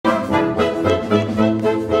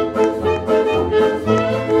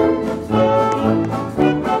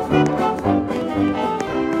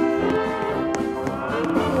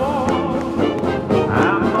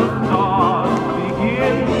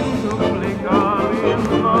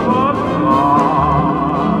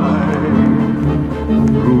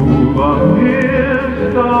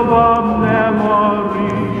of a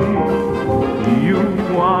memory, you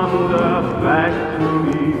wander back to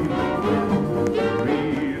me,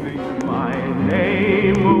 breathing my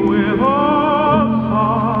name with a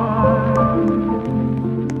sigh.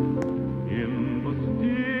 In the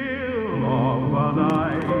still of the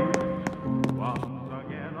night, once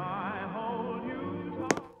again I hold you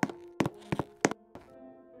tight.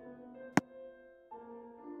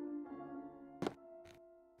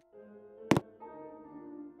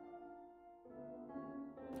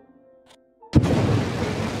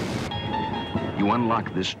 You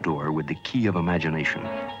unlock this door with the key of imagination.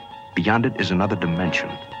 Beyond it is another dimension.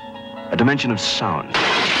 A dimension of sound.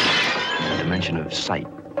 A dimension of sight.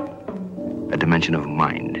 A dimension of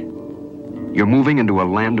mind. You're moving into a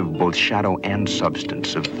land of both shadow and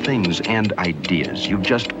substance, of things and ideas. You've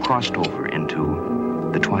just crossed over into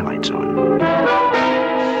the Twilight Zone.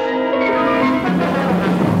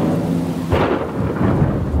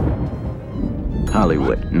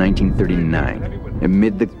 Hollywood, 1939.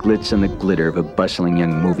 Amid the glitz and the glitter of a bustling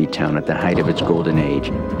young movie town at the height of its golden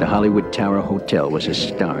age, the Hollywood Tower Hotel was a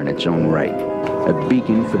star in its own right, a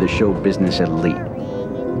beacon for the show business elite.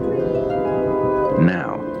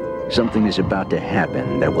 Now, something is about to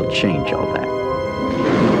happen that will change all that.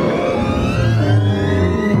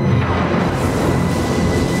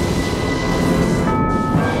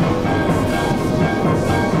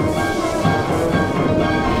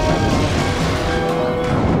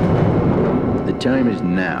 The time is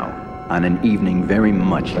now, on an evening very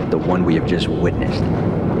much like the one we have just witnessed.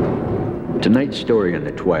 Tonight's story on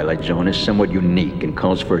the Twilight Zone is somewhat unique and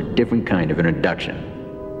calls for a different kind of introduction.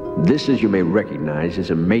 This, as you may recognize, is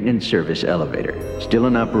a maintenance service elevator, still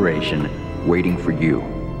in operation, waiting for you.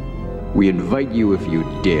 We invite you, if you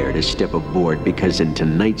dare, to step aboard, because in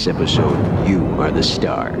tonight's episode, you are the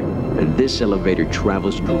star, and this elevator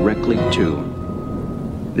travels directly to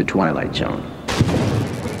the Twilight Zone.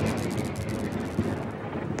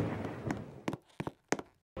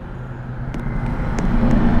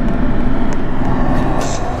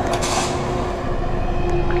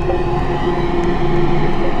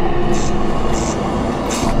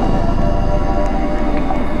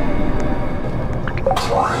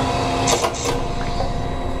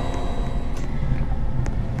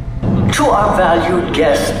 To our valued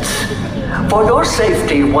guests, for your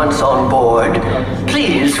safety once on board,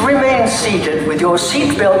 please remain seated with your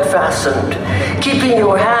seatbelt fastened, keeping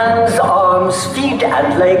your hands, arms, feet,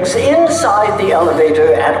 and legs inside the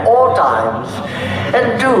elevator at all times.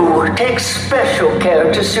 And do take special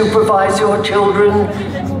care to supervise your children.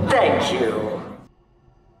 Thank you.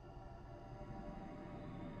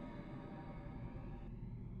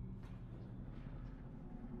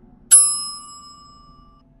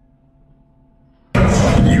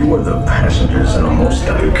 You are the passengers in a most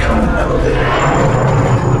uncommon elevator.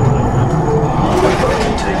 About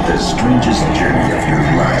to take the strangest journey of your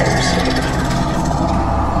lives.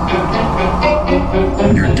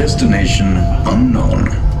 Your destination unknown,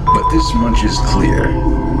 but this much is clear.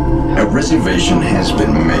 A reservation has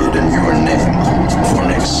been made in your name for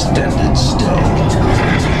an extended stay.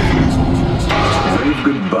 Wave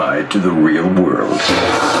goodbye to the real world.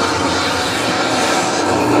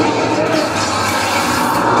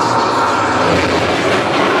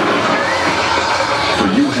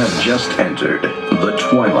 Have just entered the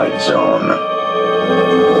Twilight Zone.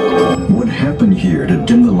 What happened here to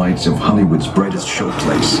dim the lights of Hollywood's brightest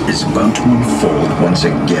showplace is about to unfold once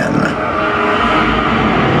again.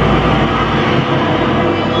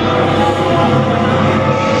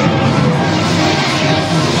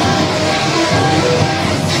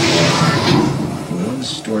 One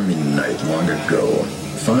stormy night long ago,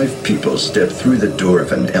 5 people stepped through the door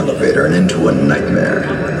of an elevator and into a nightmare.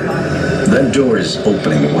 That door is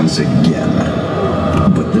opening once again,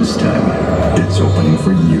 but this time, it's opening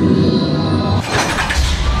for you.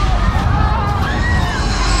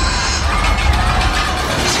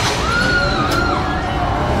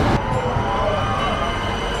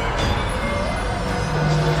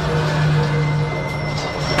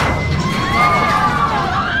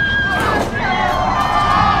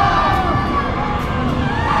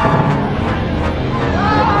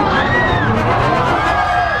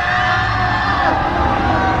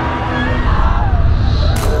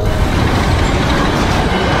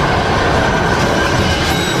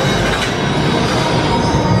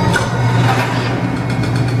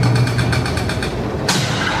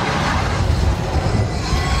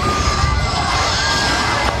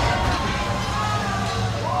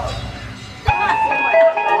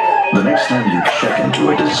 The next time you check into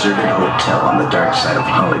a deserted hotel on the dark side of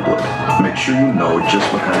Hollywood, make sure you know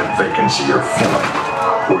just what kind of vacancy you're filling.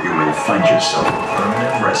 or you may find yourself a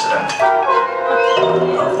permanent resident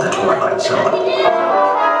of the Twilight Zone.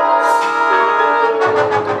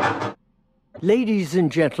 Ladies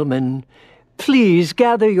and gentlemen, please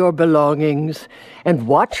gather your belongings and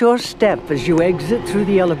watch your step as you exit through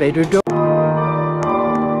the elevator door.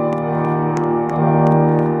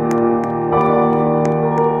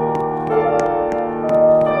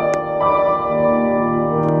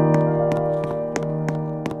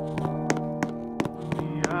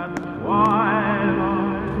 At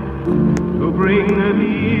twilight, to bring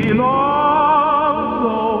the love's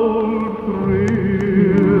old thrill.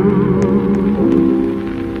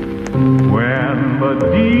 When the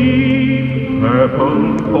deep purple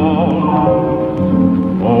falls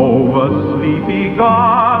over sleepy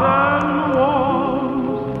garden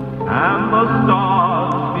walls, and the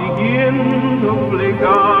stars begin to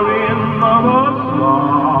flicker in the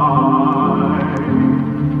sky,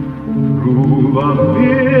 through the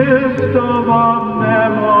mist of a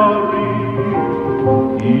memory,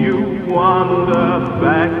 you wander